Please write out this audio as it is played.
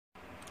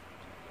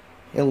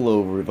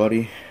Hello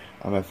everybody,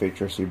 I'm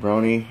FHRC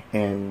Brony,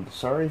 and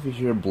sorry if you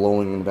hear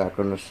blowing in the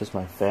background, it's just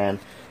my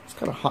fan. It's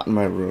kind of hot in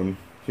my room.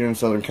 Here in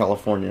Southern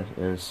California,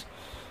 it's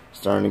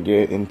starting to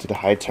get into the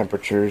high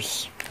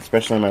temperatures,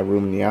 especially in my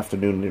room in the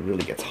afternoon. It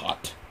really gets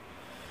hot,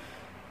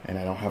 and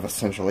I don't have a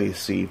central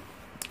AC.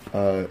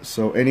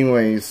 So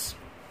anyways,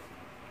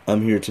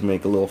 I'm here to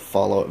make a little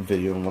follow-up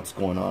video on what's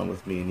going on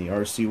with me in the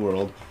RC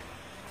world.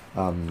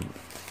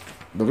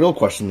 The real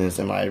question is,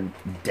 am I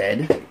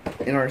dead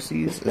in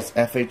RCs? Is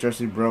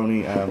FHRC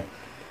Brony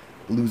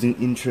losing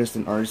interest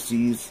in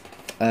RCs?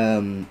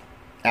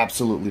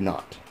 Absolutely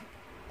not.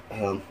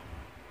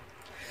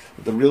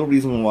 The real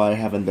reason why I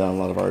haven't done a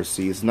lot of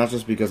RCs is not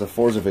just because of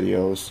Forza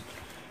videos,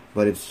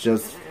 but it's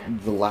just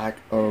the lack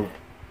of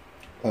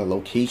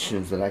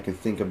locations that I can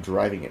think of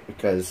driving it.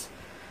 Because,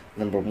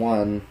 number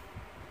one,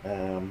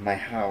 my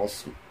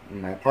house,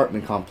 my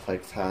apartment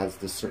complex has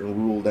this certain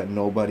rule that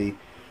nobody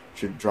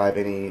should drive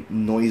any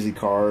noisy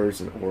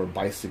cars or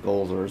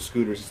bicycles or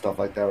scooters and stuff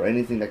like that, or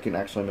anything that can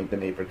actually make the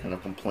neighbor kind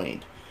of complain.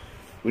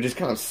 Which is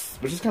kind of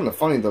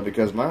funny though,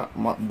 because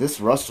this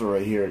rustler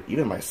right here,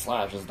 even my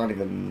Slash, is not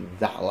even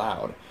that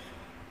loud.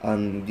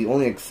 The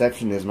only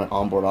exception is my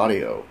onboard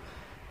audio,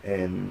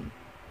 and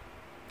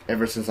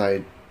ever since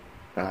I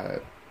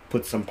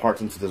put some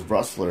parts into this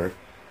rustler,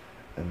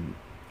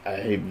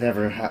 I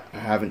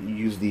haven't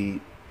used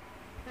the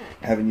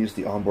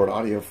onboard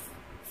audio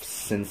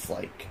since,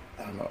 like,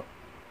 I don't know,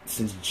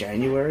 since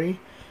January,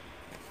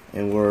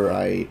 and where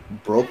I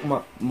broke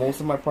most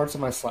of my parts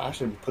of my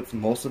Slash and put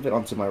most of it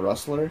onto my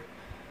rustler.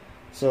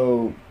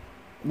 So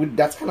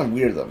that's kind of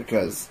weird though,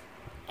 because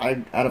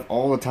out of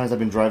all the times I've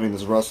been driving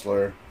this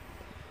rustler,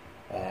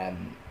 I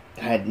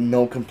had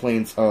no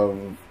complaints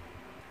of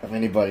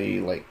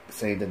anybody like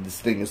saying that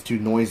this thing is too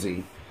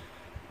noisy.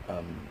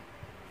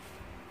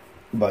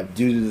 But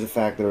due to the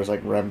fact that there was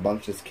like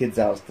rambunctious kids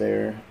out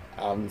there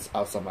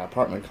outside my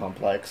apartment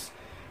complex,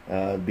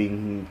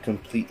 being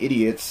complete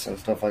idiots and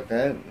stuff like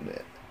that,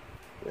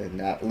 and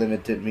that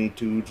limited me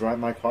to drive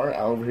my car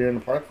out over here in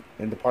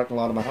the parking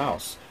lot of my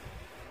house.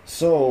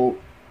 So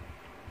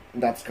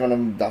that's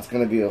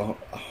gonna be a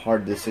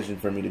hard decision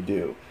for me to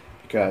do,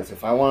 because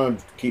if I want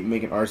to keep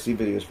making RC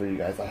videos for you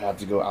guys, I have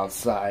to go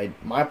outside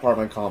my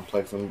apartment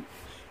complex and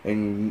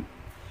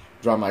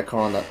drive my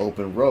car on that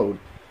open road,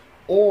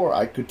 or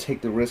I could take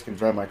the risk and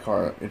drive my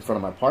car in front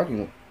of my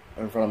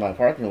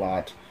parking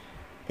lot,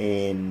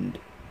 and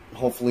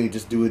hopefully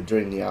just do it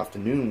during the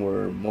afternoon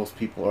where most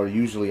people are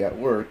usually at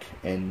work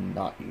and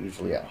not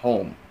usually at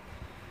home.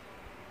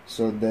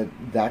 So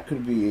that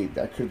could be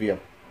a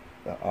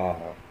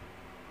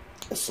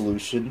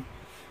solution,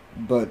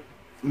 but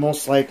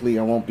most likely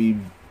I won't be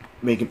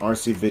making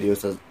RC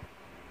videos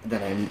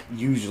that I'm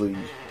usually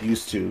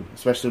used to,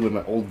 especially with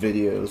my old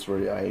videos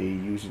where I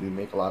usually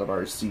make a lot of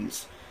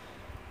RCs.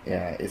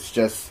 Yeah, it's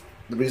just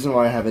the reason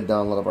why I haven't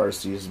done a lot of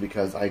RCs is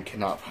because I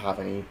cannot have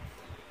any.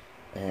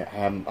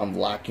 I'm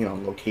lacking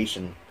on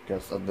location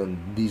because of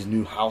these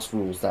new house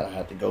rules that I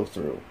had to go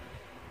through.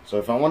 So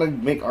if I want to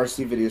make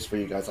RC videos for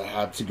you guys, I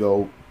had to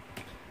go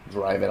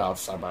drive it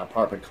outside my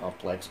apartment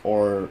complex,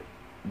 or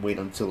wait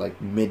until like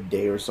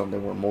midday or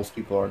something where most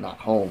people are not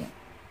home.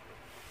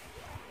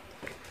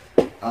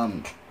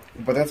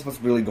 But that's what's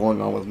really going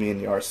on with me in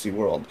the RC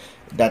world.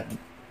 That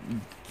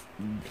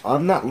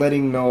I'm not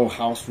letting no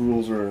house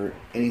rules or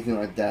anything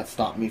like that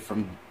stop me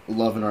from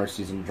loving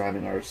RCs and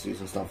driving RCs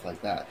and stuff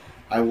like that.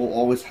 I would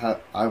always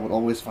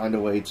find a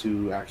way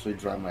to actually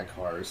drive my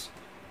cars,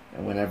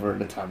 and whenever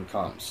the time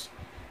comes.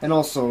 And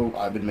also,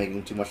 I've been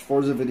making too much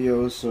Forza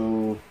videos,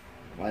 so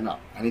why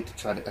not? I need to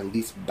try to at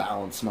least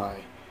balance my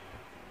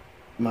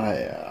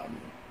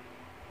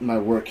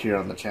work here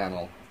on the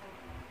channel.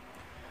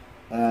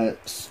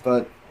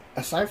 But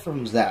aside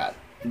from that,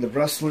 the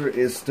Rustler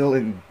is still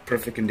in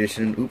perfect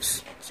condition.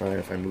 Oops, sorry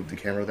if I moved the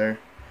camera there.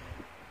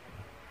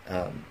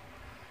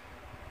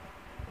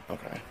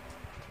 Okay.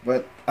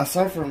 But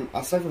aside from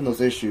those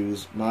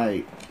issues,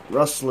 my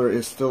Rustler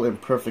is still in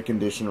perfect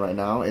condition right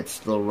now. It's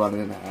still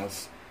running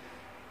as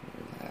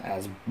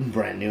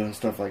brand new and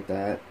stuff like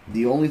that.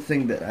 The only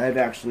thing that I've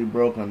actually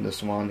broke on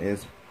this one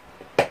is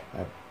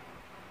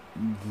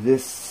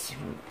this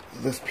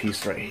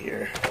piece right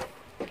here.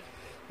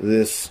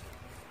 This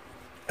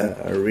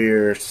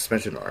rear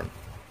suspension arm.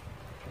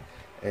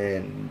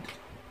 And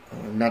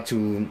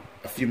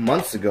a few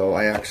months ago,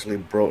 I actually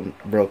broken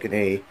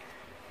a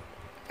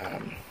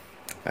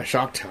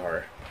shock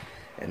tower,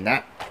 and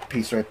that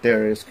piece right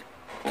there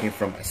came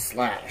from a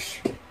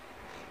Slash.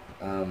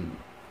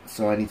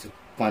 So I need to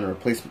find a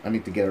replacement. I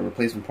need to get a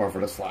replacement part for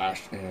the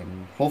Slash,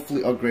 and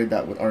hopefully upgrade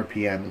that with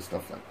RPM and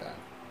stuff like that.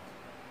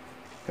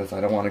 Because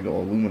I don't want to go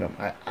aluminum.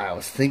 I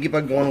was thinking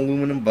about going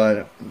aluminum,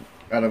 but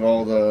out of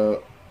all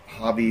the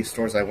hobby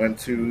stores I went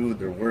to,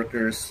 their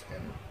workers,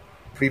 and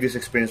previous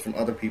experience from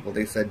other people,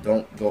 they said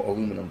don't go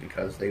aluminum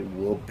because they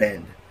will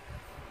bend.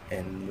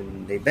 And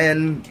when they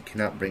bend, you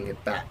cannot bring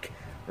it back.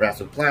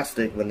 Whereas with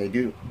plastic, when they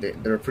do,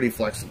 they're pretty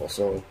flexible.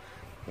 So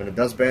when it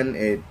does bend,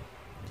 it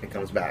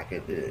comes back.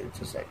 It's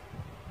just like,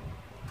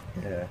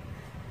 yeah.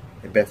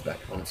 it beds back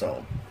on its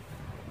own.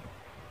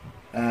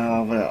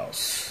 What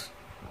else?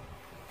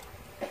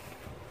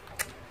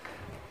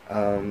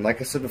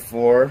 Like I said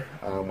before,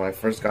 when I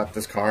first got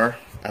this car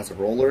as a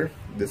roller,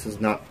 this is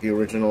not the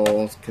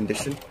original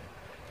condition.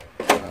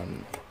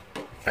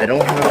 I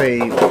don't have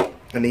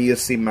an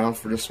ESC mount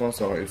for this one,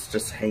 so it's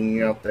just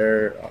hanging out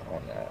there.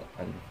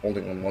 I'm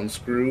holding on one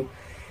screw,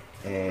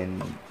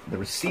 and the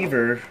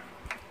receiver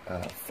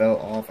fell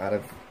off out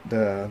of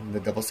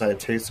the double-sided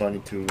tape, so I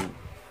need to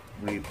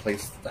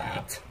replace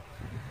that.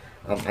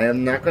 I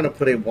am not going to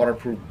put a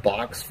waterproof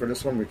box for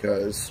this one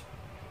because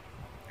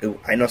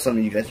I know some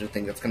of you guys would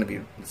think it's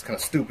kind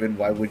of stupid.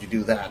 Why would you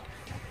do that?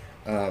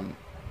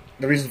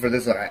 The reason for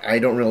this, I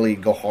don't really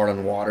go hard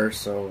on water,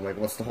 so like,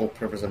 what's the whole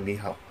purpose of me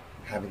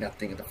having that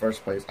thing in the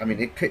first place? I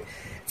mean,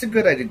 it's a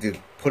good idea to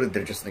put it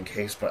there just in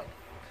case, but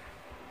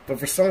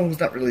for someone who's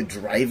not really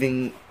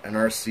driving an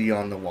RC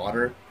on the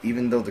water,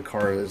 even though the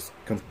car is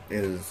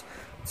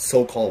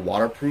so-called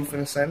waterproof in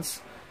a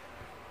sense,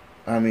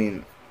 I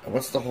mean,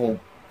 what's the whole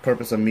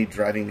purpose of me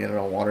driving it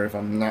on water if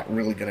I'm not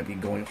really going to be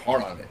going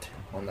hard on it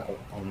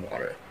on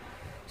water?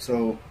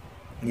 So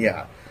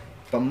yeah,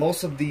 but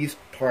most of these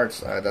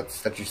parts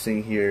that you're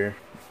seeing here,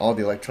 all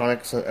the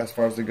electronics as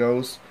far as it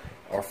goes,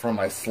 are from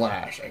my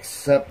Slash,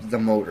 except the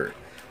motor.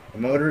 The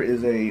motor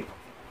is a,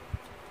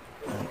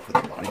 let me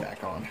put the body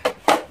back on.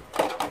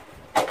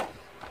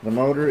 The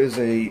motor is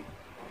a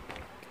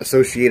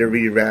Associated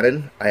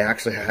Reed-Radin. I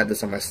actually had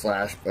this on my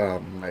Slash,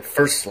 my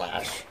first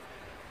Slash,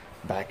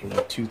 back in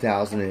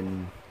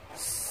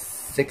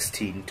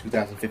 2015,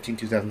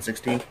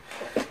 2016,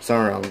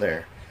 somewhere around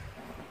there.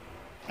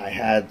 I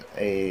had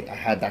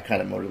that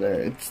kind of motor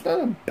there. It's not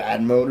a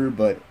bad motor,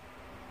 but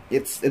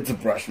it's a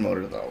brush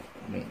motor though.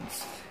 I mean,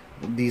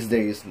 these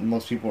days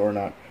most people are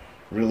not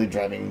really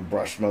driving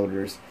brush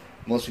motors.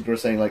 Most people are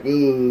saying like,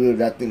 "Ooh,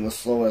 that thing is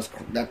slow as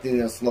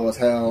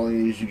hell.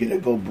 You should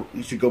go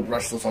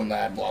brushless on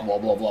that." Blah blah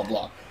blah blah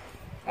blah.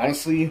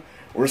 Honestly,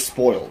 we're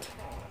spoiled.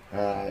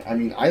 I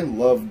mean, I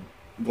love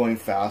going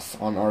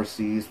fast on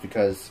RCs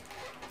because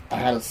I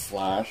had a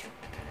Slash.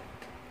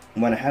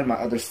 When I had my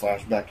other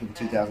Slash back in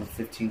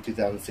 2015,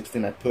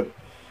 2016,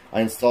 I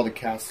installed a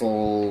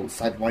Castle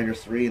Sidewinder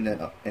 3, and then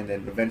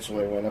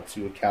eventually I went up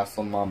to a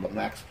Castle Mamba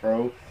Max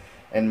Pro,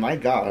 and my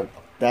God,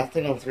 that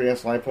thing on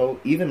 3S LiPo,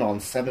 even on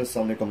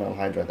 7-cell nickel metal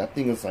hydride, that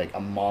thing is like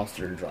a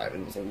monster to drive.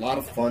 It was a lot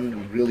of fun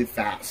and really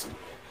fast.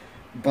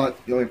 But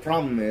the only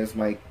problem is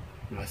my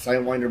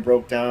Sidewinder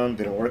broke down,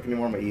 didn't work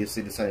anymore. My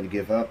ESC decided to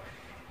give up,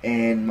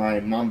 and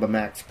my Mamba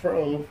Max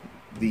Pro,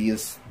 the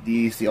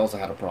ESC also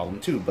had a problem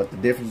too. But the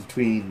difference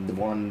between the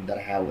one that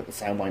I had with the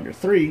Sidewinder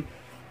 3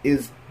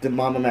 is the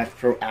Mamba Max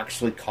Pro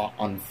actually caught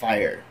on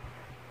fire.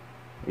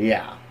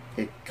 Yeah,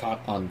 it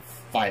caught on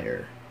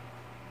fire.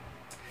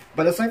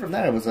 But aside from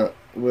that, it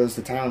was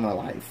the time of my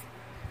life.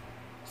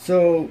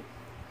 So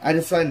I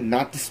decided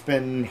not to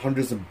spend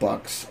hundreds of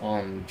bucks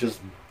on just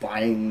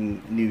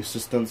buying new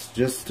systems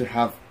just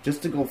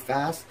to go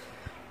fast.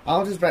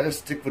 I'll just rather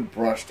stick with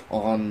brushed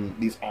on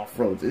these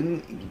off-roads.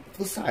 And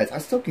besides, I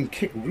still can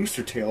kick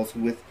rooster tails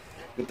with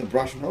the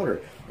brush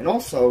motor. And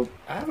also,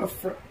 I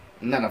have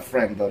not a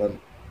friend, but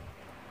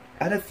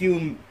I had a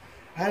few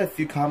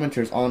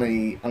commenters on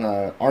a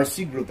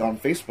RC group on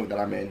Facebook that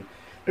I'm in.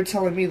 They're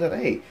telling me that,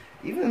 hey,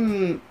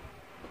 even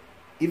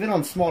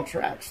on small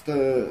tracks,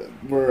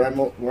 where I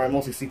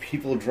mostly see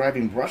people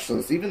driving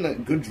brushless, even a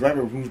good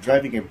driver who's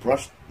driving a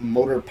brush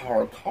motor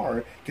powered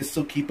car can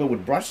still keep up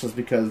with brushless,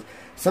 because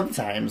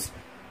sometimes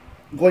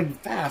going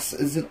fast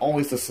isn't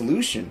always the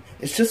solution.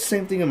 It's just the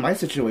same thing in my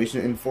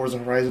situation in Forza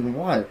Horizon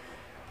 1.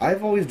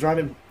 I've always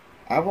driven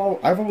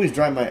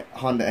my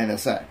Honda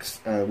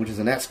NSX, which is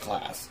an S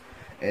class,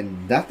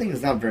 and that thing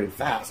is not very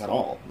fast at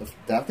all.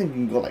 That thing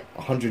can go like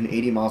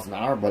 180 miles an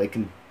hour, but it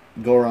can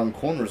go around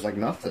corners like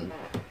nothing.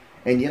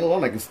 And yet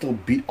alone, I can still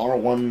beat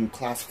R1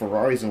 class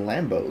Ferraris and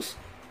Lambos.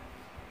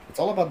 It's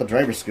all about the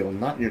driver skill,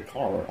 not your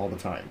car all the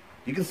time.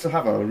 You can still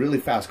have a really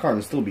fast car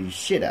and still be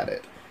shit at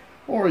it.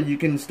 Or you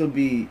can still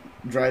be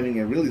driving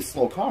a really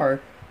slow car,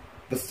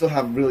 but still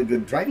have really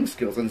good driving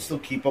skills and still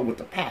keep up with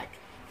the pack.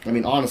 I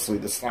mean, honestly,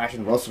 the Slash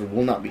and Rustler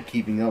will not be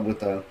keeping up with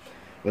the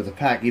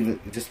pack, even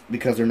just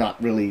because they're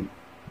not really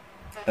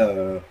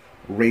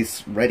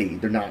race ready.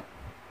 They're not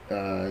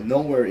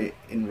nowhere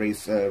in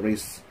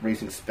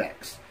racing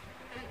specs.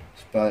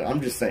 But I'm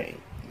just saying,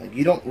 like,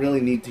 you don't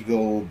really need to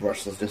go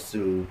brushless just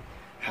to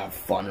have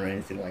fun or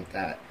anything like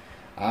that.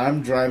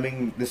 I'm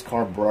driving this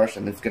car brushed,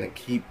 and I'm gonna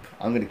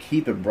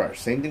keep it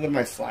brushed. Same thing with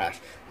my Slash.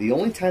 The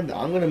only time that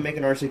I'm gonna make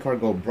an RC car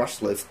go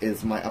brushless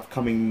is my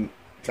upcoming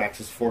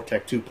Traxxas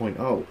Fortec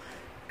 2.0,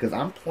 because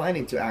I'm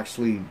planning to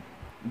actually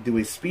do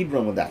a speed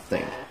run with that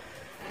thing.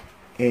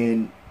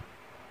 And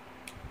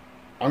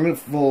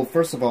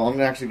first of all,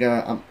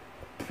 I'm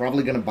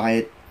probably gonna buy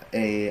it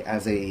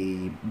as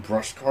a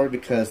brush car,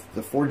 because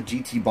the Ford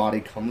GT body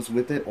comes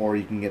with it, or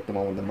you can get the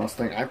one with the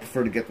Mustang. I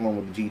prefer to get the one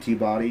with the GT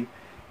body,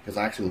 because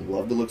I actually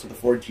love the looks of the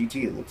Ford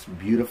GT. It looks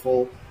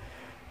beautiful,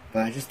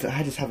 but I just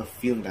have a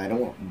feeling that I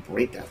don't want to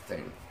break that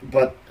thing.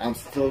 But I'm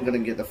still gonna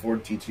get the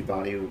Ford GT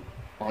body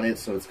on it,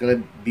 so it's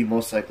gonna be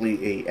most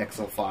likely a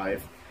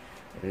XL5.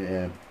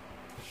 And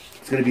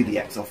it's gonna be the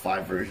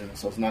XL5 version,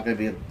 so it's not gonna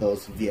be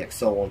those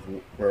VXL ones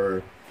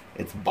where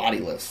it's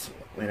bodiless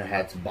when I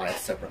had to buy a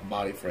separate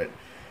body for it.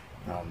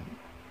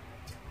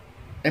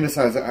 And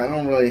besides, I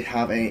don't really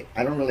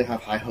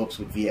have high hopes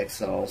with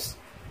VXLs.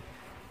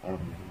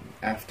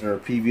 After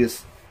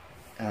previous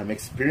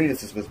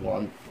experiences with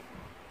one,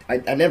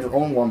 I never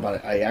owned one,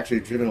 but I actually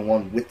driven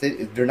one with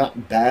it. They're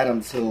not bad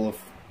until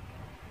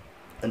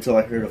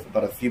I heard of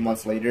about a few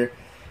months later.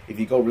 If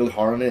you go really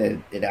hard on it,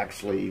 it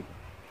actually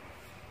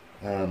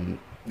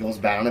goes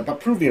bad on it. But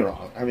prove me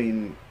wrong. I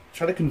mean,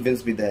 try to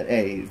convince me that,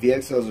 hey,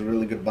 VXL is a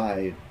really good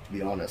buy, to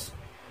be honest.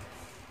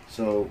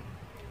 So,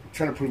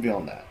 try to prove me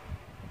on that.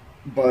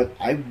 But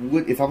I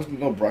would, if I was going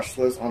to go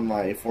brushless on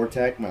my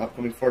Fortec, my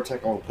upcoming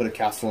Fortec, I would put a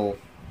Castle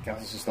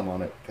system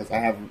on it, because I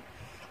have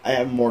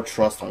more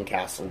trust on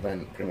Castle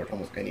than pretty much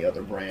almost any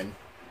other brand.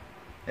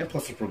 And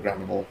plus it's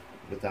programmable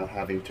without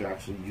having to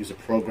actually use a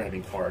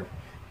programming card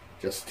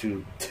just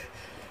to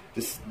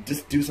just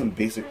do some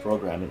basic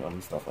programming on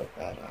stuff like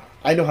that.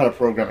 I know how to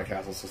program a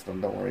Castle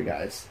system, don't worry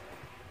guys.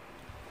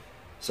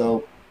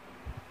 So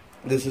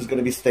this is going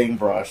to be staying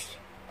brushed.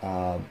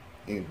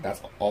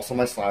 That's also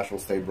my Slash will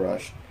stay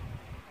brushed.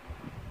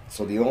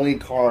 So the only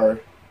car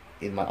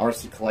in my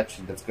RC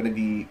collection that's going to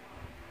be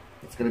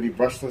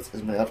brushless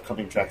is my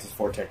upcoming Traxxas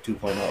Fortec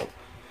 2.0.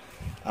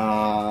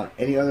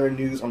 Any other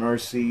news on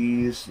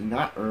RCs?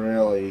 Not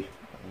really.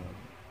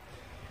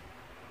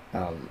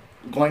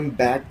 Going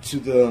back to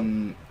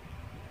the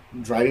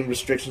driving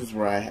restrictions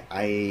where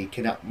I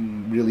cannot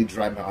really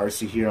drive my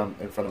RC here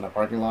in front of my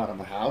parking lot of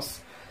my house,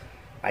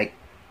 I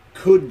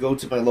could go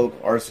to my local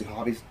RC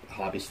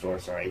hobby store,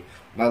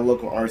 my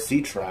local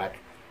RC track,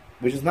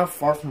 which is not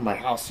far from my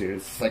house here.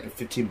 It's like a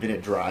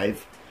 15-minute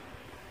drive.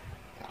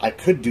 I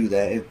could do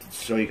that and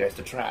show you guys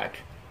the track,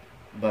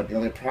 but the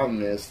only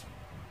problem is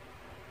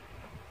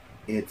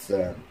it's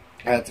I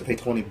have to pay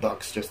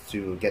 $20 just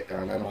to get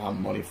there, and I don't have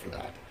money for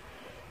that.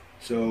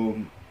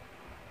 So,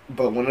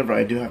 but whenever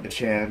I do have the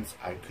chance,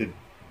 I could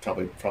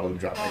probably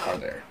drive my car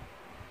there.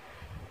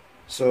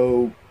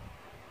 So,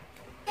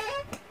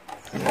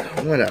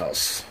 what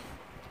else?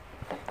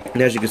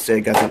 And as you can see, I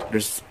got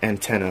this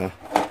antenna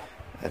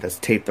that's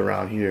taped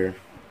around here,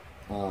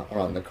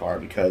 around the car,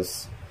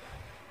 because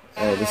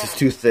this is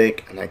too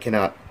thick and I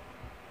cannot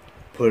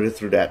put it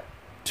through that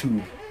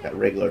tube, that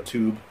regular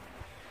tube.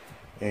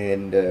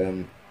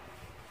 And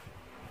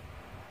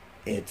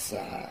it's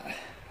I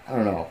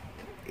don't know,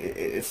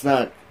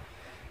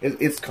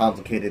 it's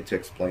complicated to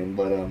explain,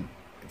 but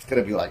it's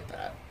gonna be like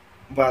that.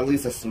 But at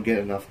least I still get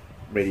enough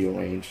radio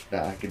range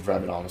that I can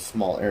drive it on a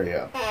small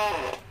area.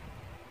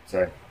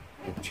 Sorry,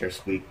 the chair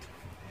squeaked.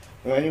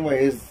 But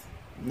anyways,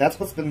 that's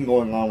what's been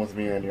going on with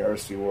me in the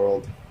RC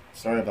world.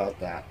 Sorry about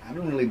that. I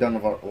haven't really done a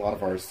lot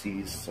of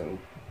RCs, so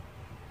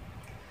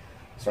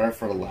sorry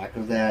for the lack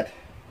of that.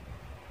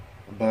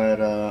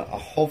 But I'll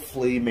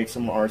hopefully make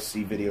some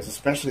RC videos,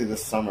 especially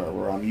this summer,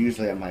 where I'm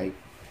usually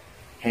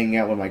hanging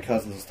out with my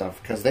cousins and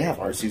stuff, because they have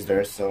RCs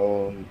there,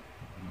 so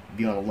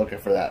be on the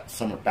lookout for that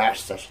summer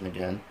bash session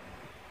again.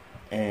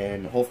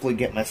 And hopefully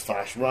get my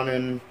Slash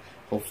running,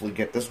 hopefully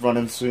get this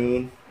running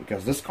soon,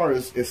 because this car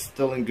is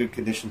still in good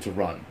condition to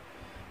run.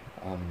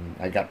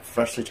 I got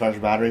freshly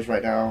charged batteries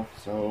right now,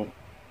 so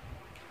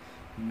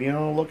be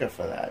on the lookout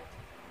for that.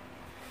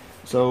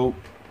 So,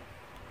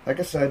 like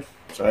I said,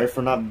 sorry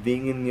for not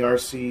being in the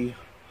RC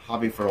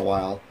hobby for a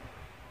while,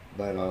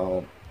 but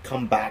I'll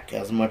come back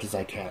as much as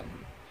I can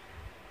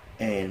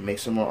and make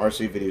some more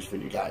RC videos for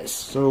you guys.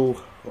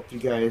 So, hope you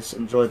guys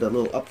enjoyed that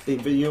little update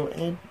video,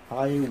 and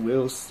I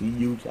will see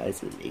you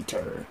guys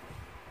later.